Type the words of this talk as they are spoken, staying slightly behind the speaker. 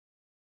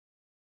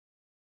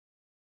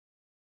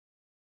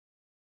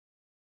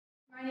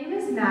My name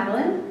is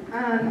Madeline.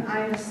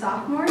 I'm a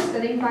sophomore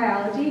studying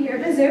biology here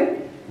at the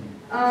zoo.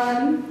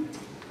 I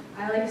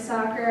like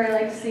soccer, I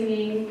like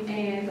singing,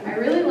 and I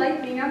really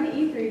like being on the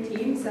E3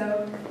 team,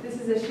 so this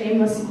is a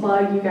shameless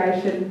plug. You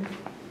guys should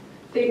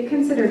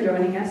consider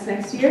joining us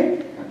next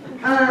year.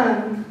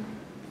 Alright,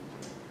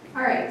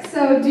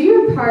 so do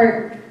your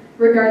part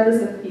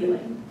regardless of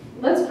feeling.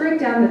 Let's break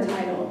down the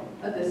title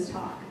of this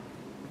talk.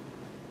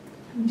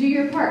 Do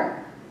your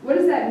part. What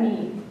does that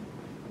mean?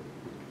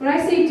 When I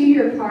say do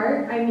your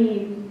part, I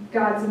mean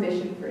God's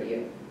mission for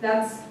you.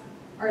 That's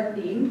our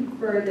theme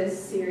for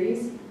this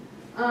series.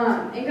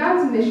 And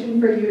God's mission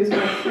for you is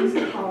what He's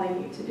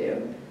calling you to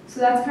do.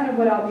 So that's kind of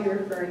what I'll be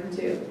referring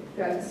to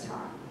throughout this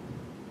talk.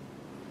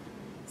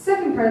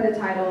 Second part of the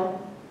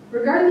title,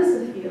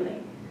 regardless of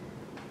feeling.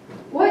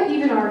 What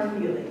even are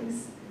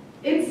feelings?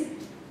 It's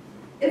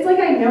like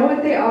I know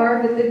what they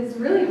are, but it's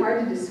really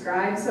hard to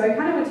describe, so I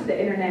kind of went to the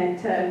internet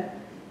to,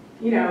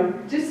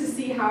 just to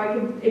see how I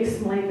could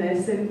explain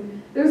this.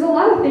 And there's a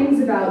lot of things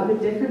about the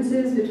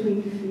differences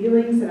between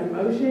feelings and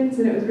emotions,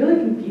 and it was really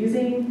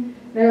confusing.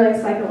 They're like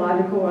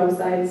psychological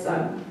websites.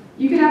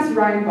 You can ask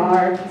Ryan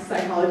Barr,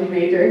 psychology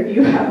major, if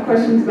you have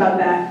questions about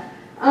that.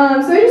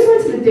 So I just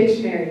went to the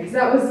dictionary, because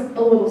that was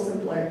a little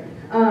simpler.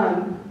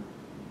 And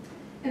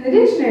the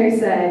dictionary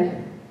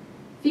said,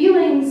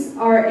 feelings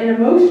are an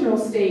emotional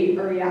state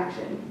or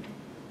reaction.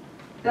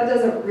 That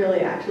doesn't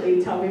really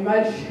actually tell me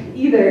much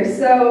either.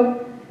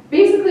 So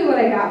basically what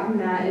I got from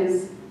that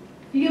is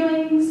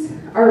feelings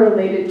are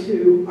related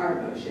to our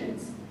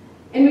emotions.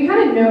 And we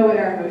kind of know what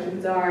our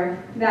emotions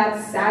are.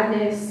 That's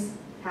sadness,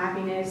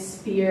 happiness,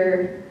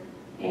 fear,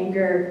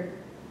 anger.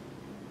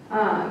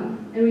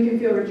 And we can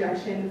feel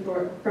rejection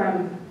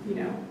from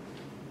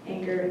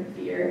anger and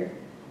fear.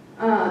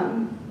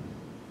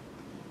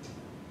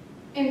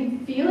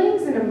 And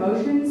feelings and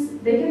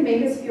emotions, they can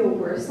make us feel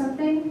worth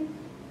something,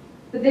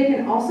 but they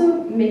can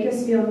also make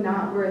us feel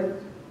not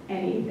worth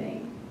anything.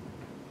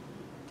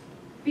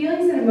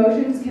 Feelings and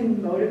emotions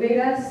can motivate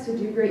us to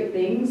do great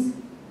things,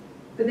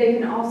 but they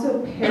can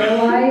also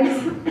paralyze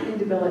and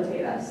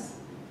debilitate us.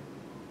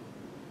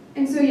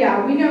 And so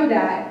yeah, we know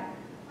that,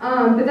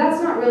 but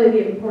that's not really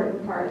the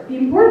important part. The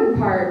important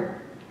part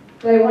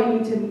that I want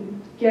you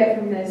to get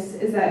from this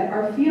is that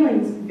our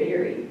feelings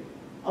vary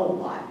a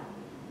lot.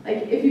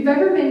 Like, if you've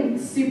ever been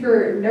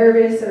super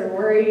nervous or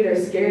worried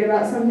or scared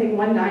about something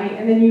one night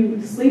and then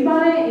you sleep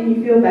on it and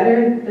you feel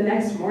better the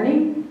next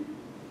morning,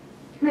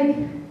 like,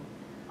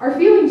 our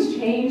feelings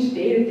change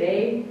day to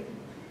day.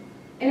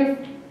 And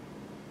if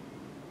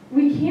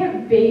we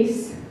can't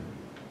base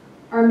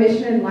our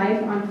mission in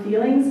life on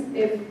feelings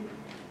if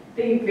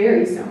they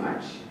vary so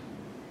much.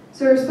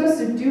 So we're supposed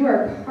to do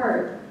our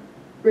part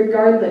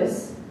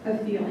regardless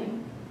of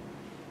feeling.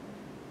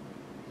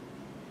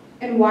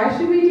 And why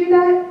should we do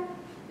that?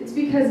 It's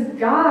because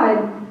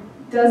God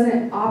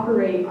doesn't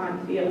operate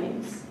on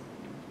feelings.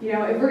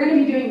 If we're going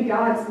to be doing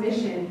God's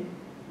mission,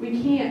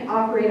 we can't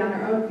operate on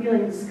our own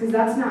feelings because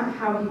that's not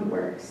how He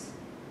works.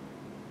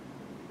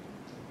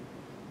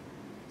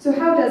 So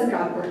how does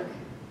God work?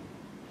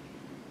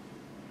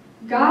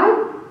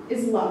 God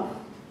is love.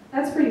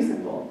 That's pretty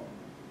simple.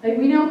 Like,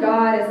 we know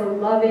God as a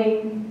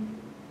loving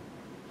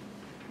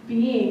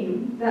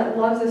being that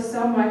loves us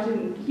so much,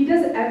 and He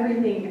does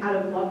everything out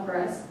of love for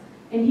us.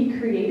 And He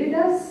created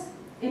us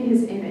in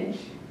His image.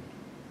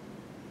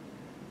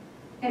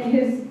 And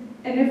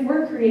if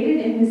we're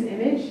created in His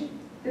image,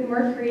 then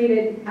we're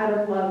created out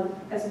of love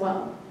as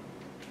well.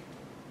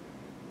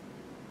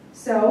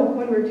 So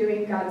when we're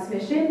doing God's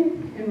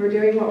mission and we're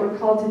doing what we're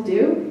called to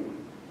do,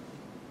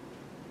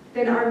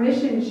 then our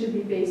mission should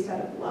be based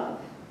out of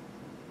love.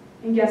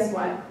 And guess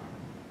what?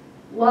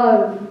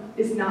 Love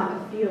is not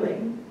a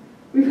feeling.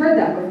 We've heard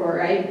that before,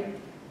 right?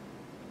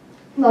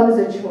 Love is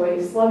a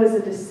choice. Love is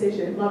a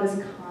decision. Love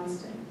is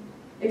constant.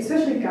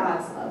 Especially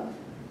God's love.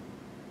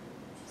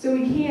 So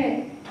we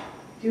can't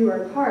do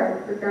our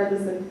part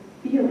regardless of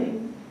feeling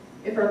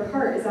if our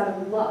part is out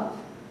of love.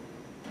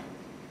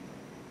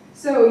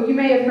 So you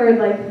may have heard,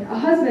 like, a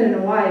husband and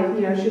a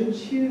wife, should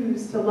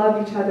choose to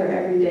love each other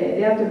every day.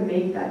 They have to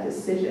make that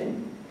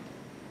decision.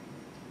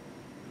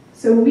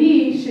 So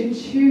we should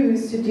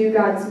choose to do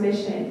God's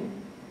mission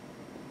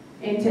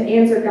and to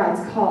answer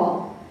God's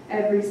call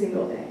every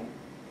single day.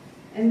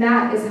 And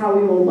that is how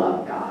we will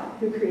love God,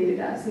 who created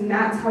us. And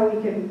that's how we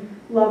can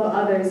love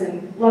others,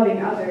 and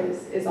loving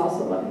others is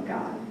also loving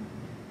God.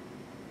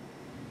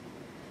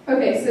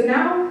 Okay, so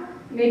now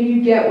maybe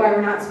you get why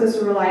we're not supposed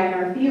to rely on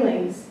our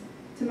feelings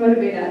to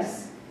motivate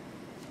us.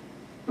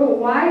 But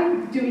why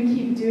do we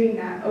keep doing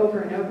that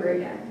over and over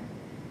again?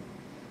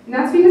 And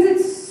that's because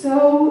it's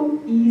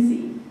so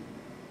easy.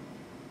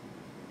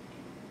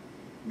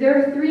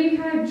 There are three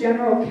kind of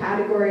general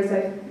categories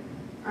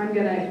I'm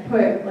going to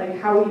put, like,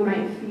 how we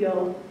might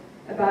feel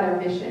about our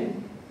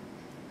mission.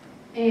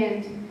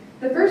 And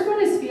the first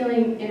one is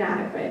feeling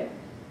inadequate.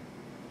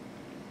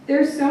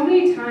 There's so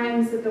many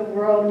times that the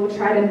world will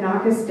try to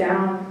knock us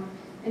down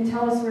and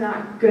tell us we're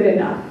not good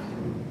enough.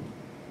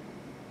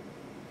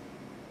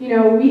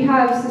 we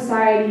have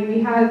society,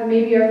 we have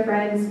maybe our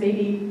friends,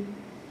 maybe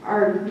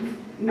our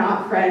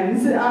not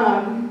friends,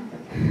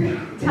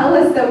 tell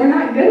us that we're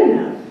not good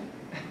enough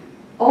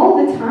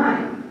all the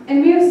time.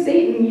 And we have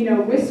Satan,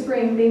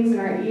 whispering things in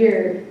our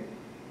ear,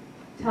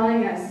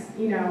 telling us,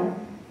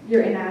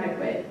 you're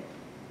inadequate.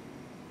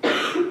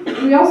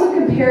 And we also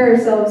compare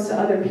ourselves to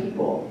other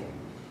people.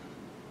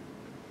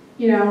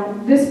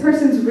 This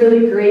person's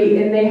really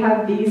great and they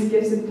have these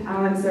gifts and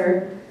talents,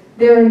 or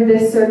they're in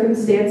this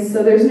circumstance,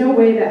 so there's no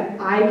way that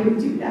I could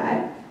do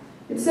that.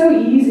 It's so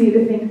easy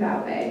to think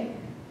that way.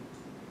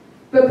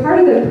 But part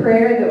of the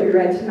prayer that we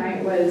read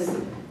tonight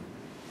was,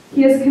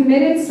 He has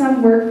committed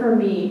some work for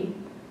me,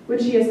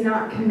 which He has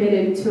not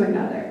committed to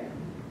another.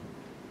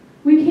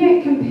 We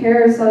can't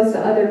compare ourselves to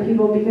other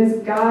people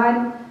because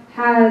God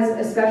has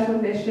a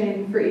special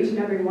mission for each and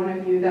every one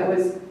of you that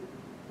was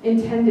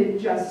intended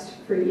just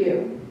for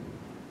you.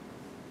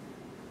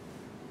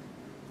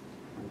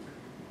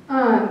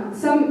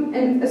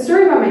 And a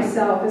story about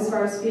myself as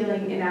far as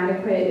feeling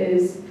inadequate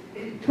is,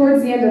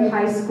 towards the end of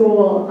high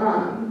school,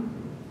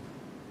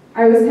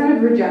 I was kind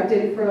of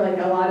rejected for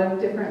a lot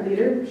of different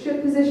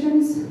leadership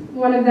positions.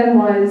 One of them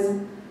was,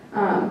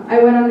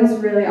 I went on this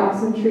really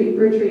awesome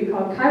retreat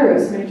called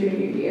Kairos my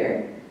junior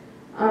year.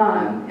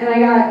 And I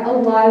got a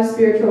lot of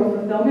spiritual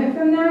fulfillment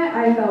from that.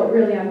 I felt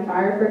really on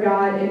fire for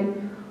God,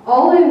 and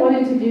all I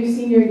wanted to do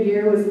senior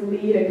year was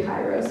lead a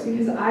Kairos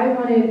because I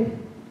wanted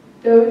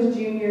those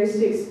juniors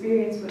to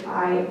experience what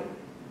I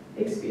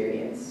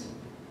experienced.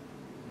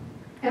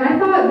 And I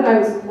thought that I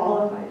was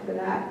qualified for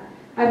that.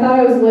 I thought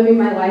I was living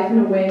my life in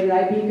a way that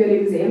I'd be a good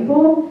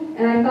example,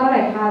 and I thought I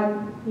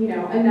had,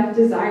 enough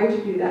desire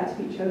to do that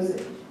to be chosen.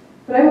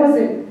 But I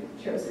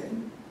wasn't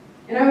chosen.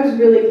 And I was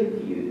really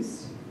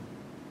confused.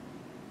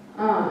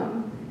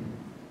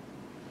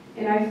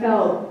 And I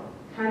felt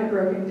kind of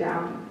broken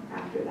down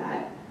after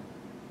that.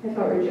 I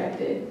felt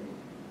rejected.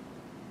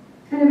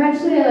 And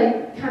eventually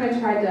I kind of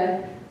tried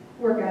to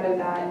work out of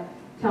that,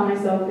 tell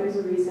myself there's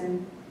a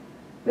reason.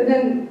 But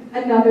then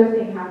another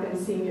thing happened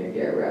senior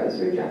year where I was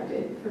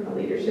rejected from a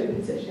leadership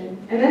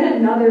position. And then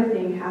another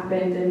thing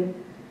happened, and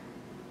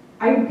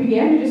I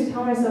began to just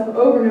tell myself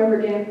over and over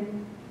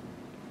again,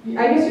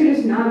 I guess you're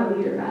just not a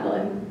leader,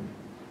 Madeline.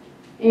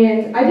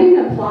 And I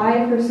didn't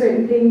apply for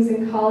certain things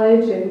in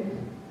college,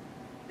 and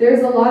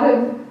there's a lot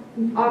of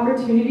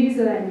opportunities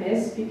that I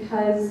missed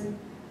because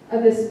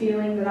of this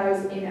feeling that I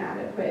was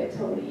inadequate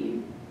to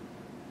lead.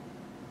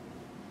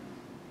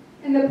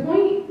 And the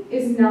point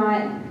is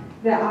not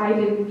that I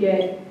didn't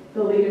get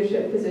the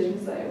leadership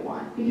positions that I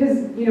want,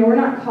 because we're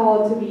not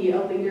called to be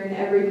a leader in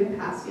every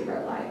capacity of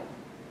our life.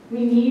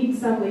 We need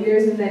some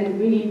leaders, and then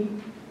we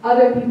need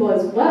other people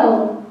as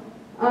well.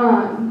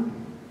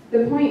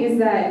 The point is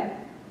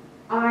that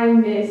I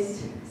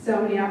missed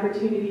so many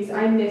opportunities.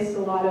 I missed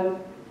a lot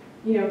of,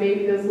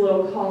 maybe those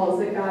little calls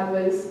that God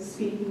was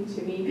speaking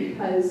to me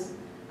because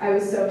I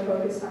was so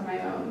focused on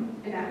my own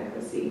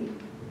inadequacy.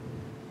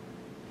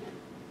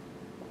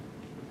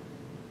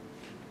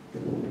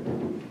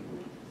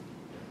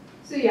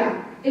 So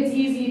yeah, it's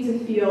easy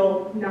to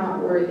feel not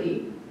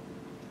worthy.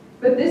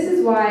 But this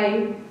is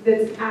why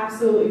that's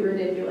absolutely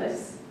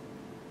ridiculous.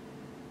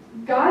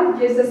 God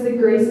gives us the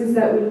graces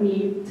that we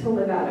need to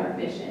live out our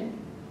mission.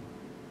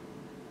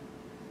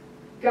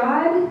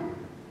 God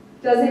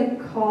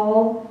doesn't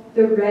call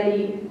the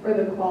ready or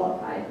the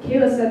qualified.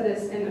 Kayla said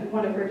this in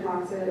one of her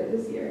talks earlier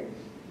this year.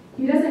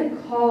 He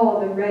doesn't call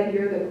the ready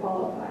or the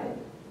qualified.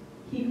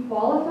 He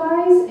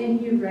qualifies and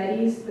he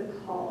readies the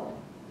called.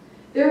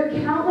 There are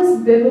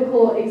countless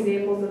biblical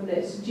examples of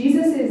this.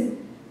 Jesus is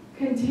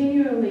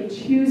continually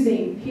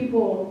choosing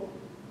people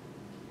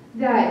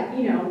that,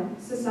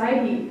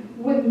 society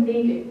wouldn't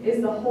think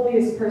is the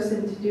holiest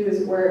person to do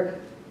his work.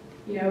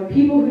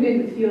 People who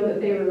didn't feel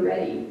that they were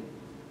ready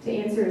to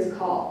answer his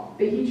call.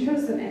 But he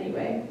chose them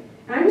anyway.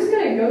 And I'm just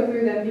going to go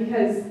through them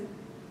because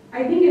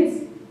I think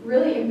it's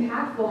really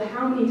impactful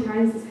how many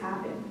times this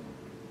happened.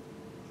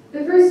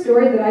 The first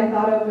story that I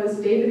thought of was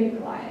David and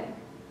Goliath.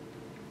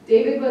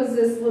 David was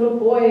this little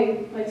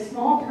boy,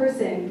 small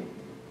person,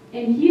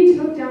 and he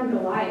took down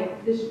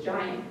Goliath, this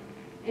giant.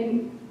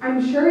 And I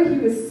know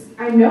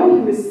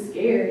he was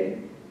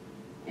scared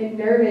and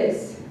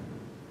nervous,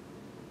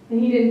 and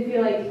he didn't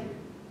feel like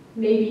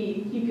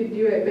maybe he could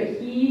do it,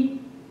 but he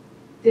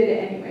did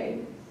it anyway.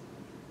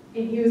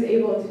 And he was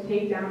able to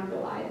take down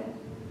Goliath.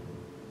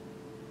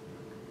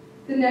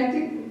 The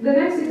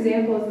next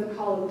example is the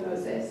call of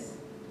Moses.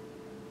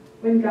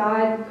 When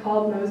God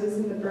called Moses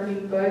in the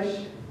burning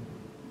bush,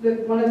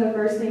 one of the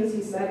first things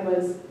he said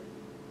was,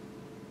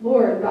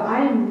 "Lord, but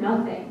I am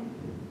nothing.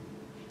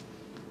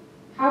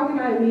 How can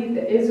I lead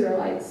the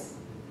Israelites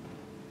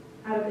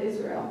out of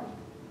Israel?"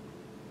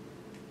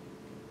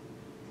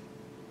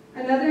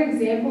 Another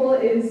example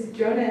is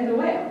Jonah and the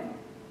whale.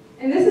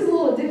 And this is a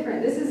little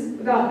different. This is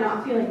about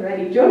not feeling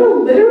ready. Jonah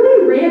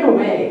literally ran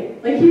away.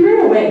 He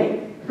ran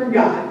away from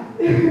God.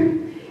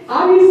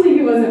 Obviously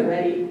he wasn't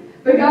ready.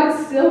 But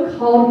God still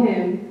called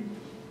him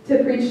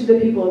to preach to the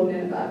people of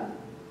Nineveh.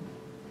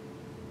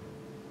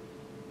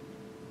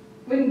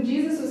 when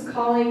Jesus was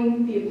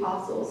calling the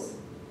apostles,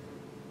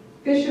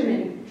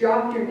 fishermen,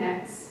 drop your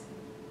nets.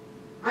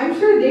 I'm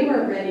sure they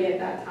weren't ready at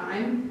that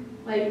time.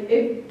 Like,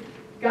 if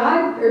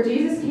God or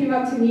Jesus came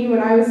up to me when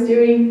I was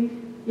doing,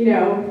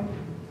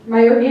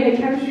 my organic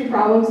chemistry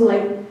problems,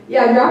 like,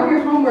 yeah, drop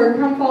your homework,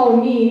 come follow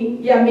me.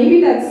 Yeah,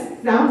 maybe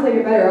that sounds like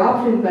a better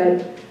option,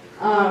 but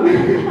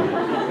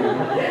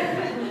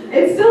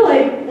it's still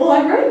like, well,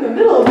 I'm right in the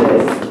middle of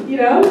this,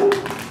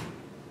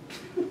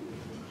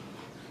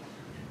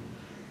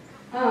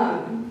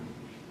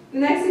 The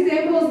next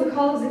example is the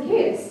call of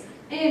Zacchaeus.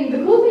 And the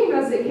cool thing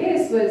about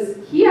Zacchaeus was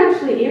he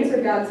actually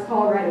answered God's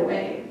call right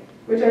away,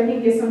 which I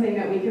think is something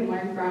that we can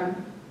learn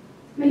from.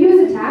 But he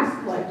was a tax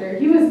collector.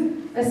 He was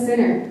a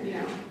sinner,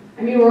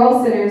 I mean, we're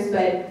all sinners,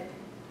 but,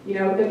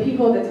 the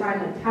people at the time,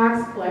 like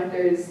tax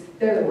collectors,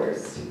 they're the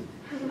worst.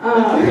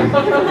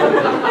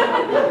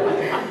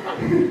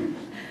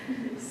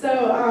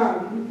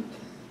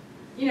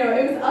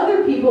 It was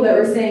other people that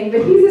were saying,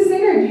 but he's a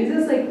sinner,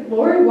 Jesus. Like,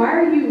 Lord, why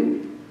are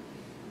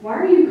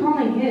you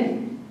calling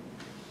him?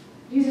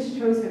 Jesus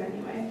chose him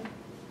anyway.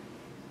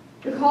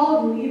 The call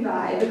of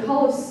Levi, the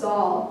call of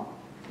Saul,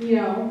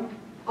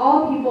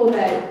 all people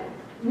that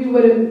we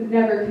would have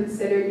never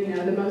considered,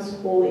 the most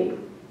holy.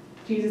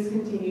 Jesus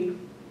continued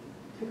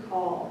to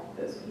call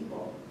those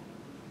people.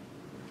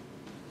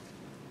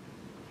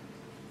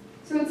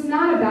 So it's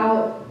not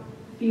about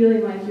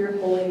feeling like you're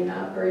holy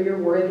enough or you're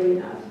worthy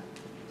enough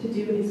to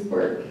do his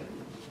work.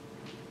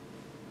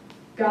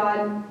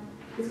 God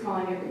is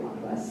calling every one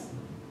of us.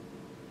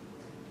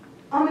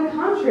 On the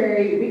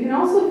contrary, we can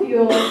also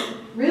feel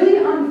really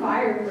on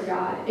fire for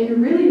God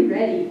and really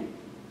ready.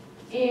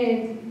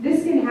 And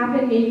this can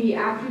happen maybe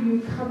after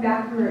you come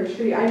back from a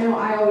retreat. I know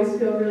I always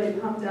feel really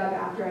pumped up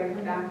after I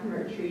come back from a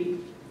retreat.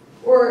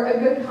 Or a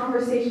good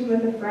conversation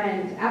with a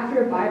friend,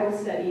 after a Bible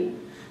study,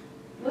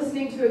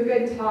 listening to a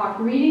good talk,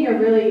 reading a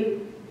really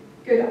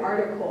good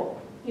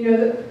article.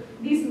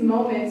 These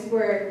moments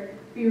where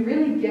we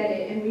really get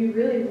it and we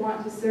really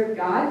want to serve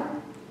God,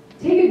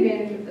 take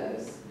advantage of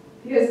those.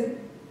 Because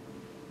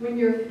when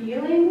you're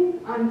feeling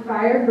on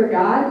fire for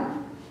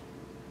God,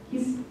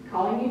 he's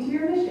calling you to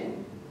your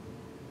mission.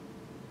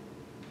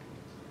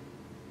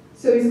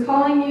 So he's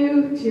calling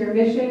you to your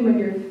mission when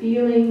you're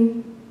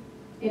feeling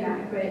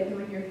inadequate and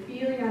when you're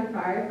feeling on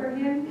fire for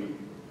him,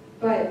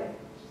 but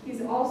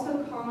he's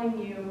also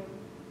calling you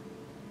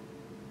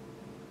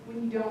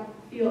when you don't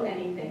feel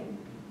anything.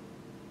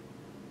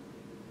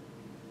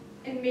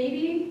 And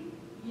maybe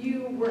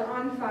you were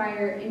on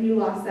fire and you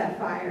lost that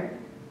fire.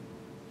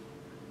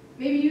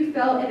 Maybe you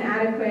felt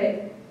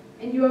inadequate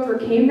and you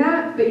overcame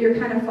that, but you're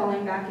kind of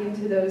falling back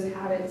into those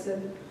habits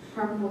of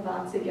harmful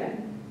thoughts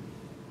again.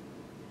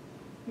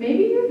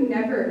 Maybe you've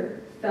never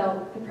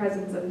felt the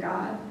presence of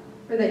God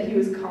or that he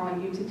was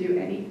calling you to do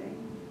anything.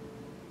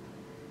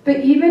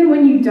 But even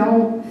when you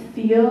don't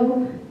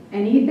feel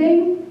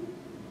anything,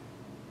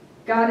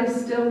 God is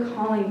still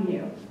calling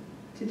you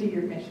to do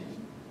your mission.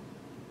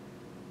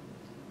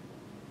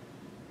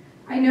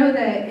 I know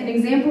that an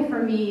example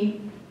for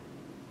me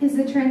is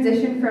the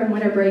transition from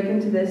winter break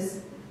into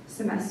this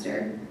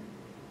semester.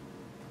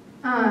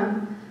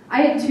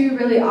 I had two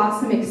really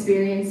awesome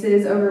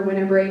experiences over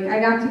winter break. I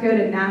got to go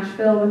to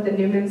Nashville with the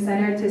Newman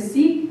Center to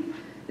seek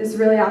this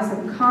really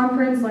awesome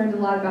conference, learned a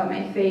lot about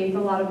my faith, a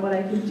lot of what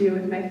I could do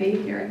with my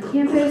faith here on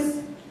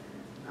campus.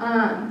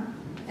 And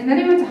then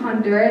I went to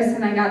Honduras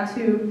and I got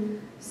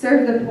to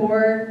serve the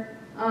poor,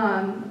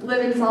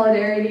 live in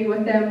solidarity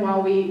with them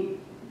while we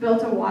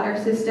built a water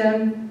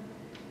system.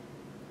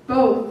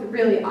 Both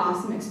really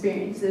awesome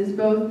experiences,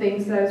 both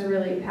things that I was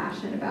really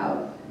passionate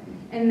about.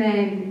 And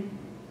then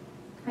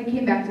I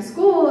came back to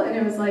school and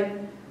it was like,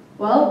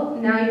 well,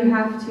 now you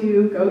have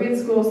to go get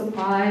school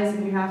supplies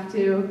and you have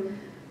to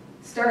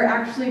start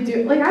actually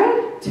do, like I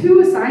had 2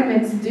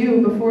 assignments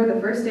due before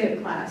the first day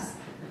of class.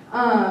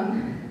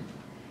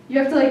 You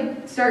have to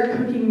like start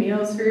cooking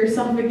meals for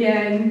yourself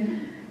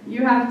again.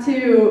 You have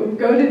to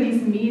go to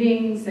these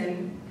meetings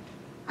and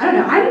I don't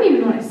know, I didn't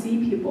even want to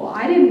see people.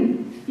 I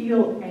didn't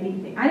feel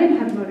anything. I didn't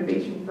have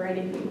motivation for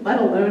anything, let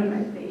alone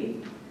my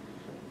faith.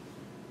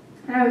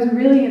 And I was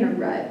really in a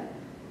rut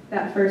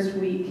that first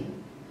week.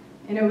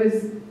 And it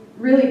was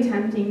really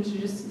tempting to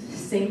just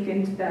sink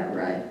into that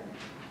rut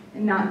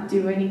and not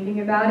do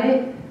anything about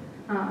it.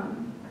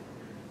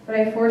 But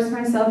I forced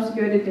myself to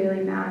go to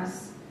daily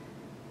mass.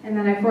 And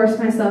then I forced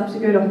myself to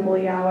go to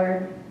holy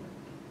hour.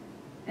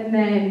 And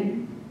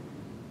then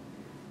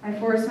I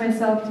forced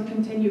myself to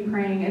continue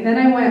praying. And then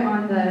I went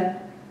on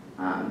the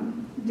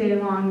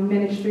day-long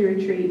ministry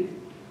retreat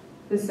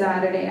the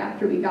Saturday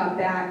after we got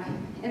back.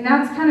 And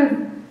that's kind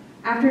of,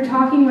 after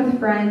talking with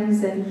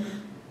friends and,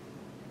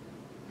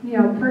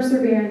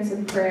 perseverance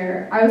and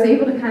prayer, I was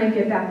able to kind of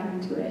get back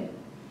into it.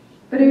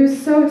 But it was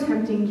so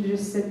tempting to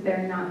just sit there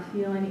and not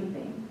feel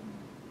anything.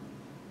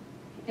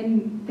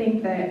 And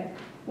think that,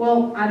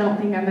 well, I don't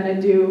think I'm going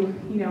to do,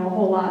 a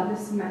whole lot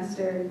this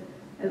semester,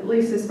 at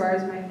least as far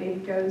as my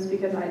faith goes,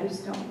 because I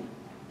just don't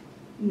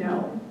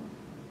know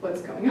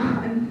what's going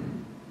on.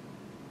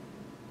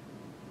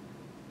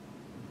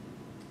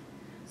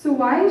 So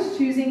why is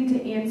choosing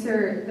to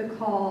answer the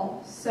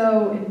call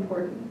so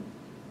important?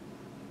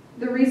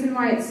 The reason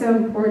why it's so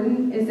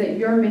important is that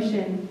your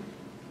mission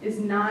is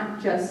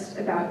not just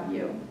about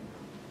you.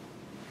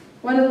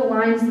 One of the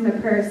lines in the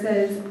prayer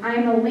says, I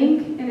am a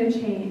link in a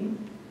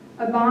chain,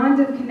 a bond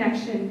of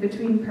connection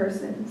between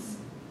persons.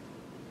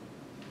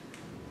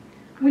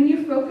 When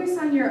you focus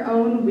on your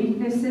own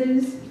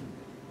weaknesses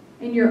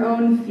and your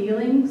own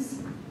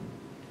feelings,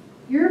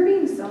 you're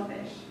being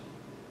selfish.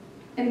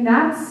 And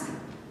that's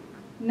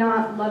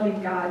not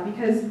loving God,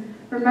 because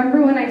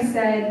remember when I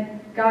said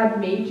God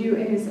made you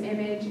in his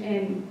image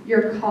and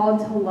you're called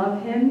to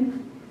love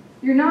him?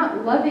 You're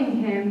not loving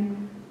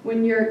him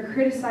when you're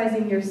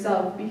criticizing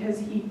yourself because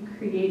he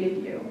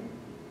created you.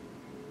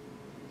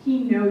 He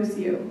knows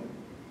you.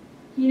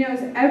 He knows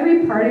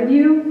every part of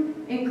you,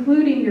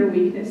 including your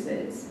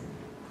weaknesses.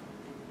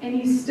 And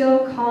he's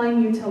still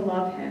calling you to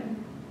love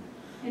him.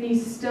 And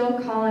he's still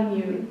calling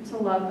you to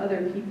love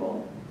other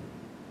people.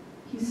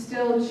 He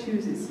still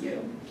chooses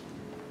you.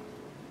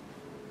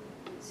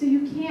 So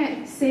you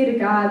can't say to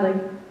God,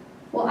 like,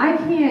 well, I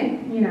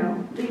can't,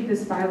 lead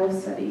this Bible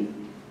study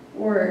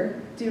or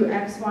do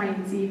X, Y,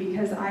 and Z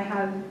because I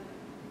have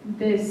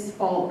this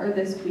fault or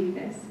this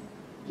weakness.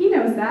 He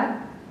knows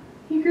that.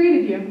 He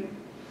created you.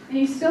 And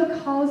he still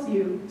calls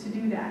you to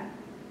do that.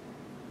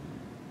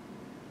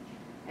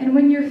 And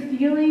when you're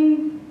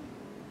feeling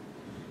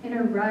in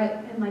a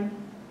rut and like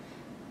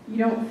you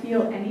don't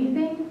feel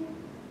anything,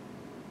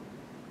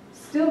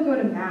 still go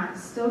to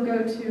Mass, still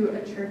go to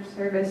a church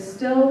service,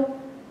 still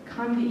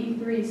come to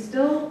E3,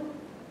 still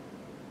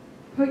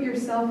put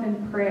yourself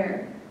in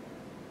prayer,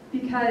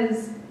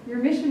 because your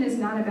mission is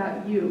not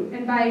about you.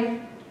 And by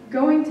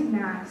going to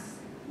Mass,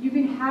 you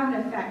can have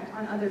an effect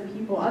on other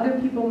people. Other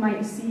people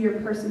might see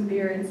your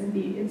perseverance and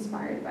be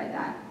inspired by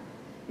that.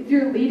 If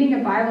you're leading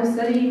a Bible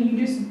study and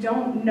you just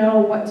don't know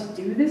what to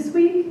do this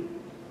week,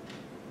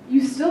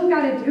 you still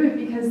got to do it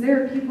because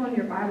there are people in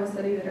your Bible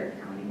study that are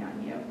counting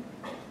on you.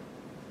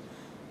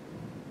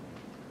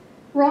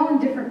 We're all in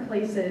different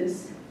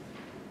places.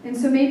 And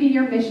so maybe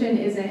your mission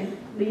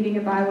isn't leading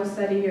a Bible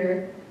study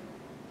or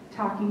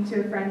talking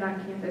to a friend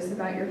on campus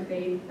about your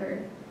faith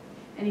or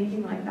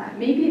anything like that.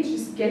 Maybe it's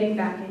just getting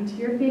back into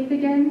your faith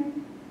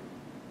again.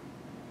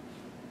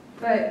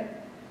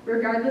 But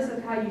regardless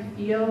of how you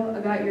feel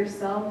about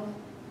yourself,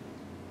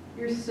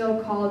 you're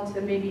still called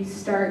to maybe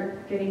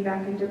start getting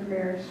back into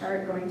prayer,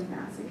 start going to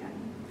Mass again.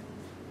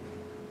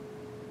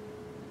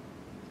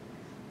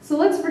 So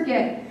let's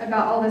forget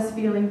about all this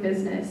feeling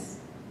business.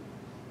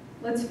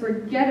 Let's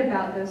forget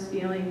about those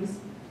feelings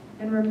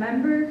and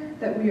remember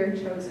that we are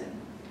chosen.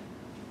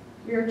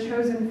 We are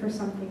chosen for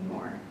something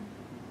more.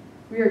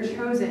 We are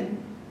chosen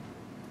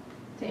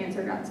to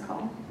answer God's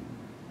call.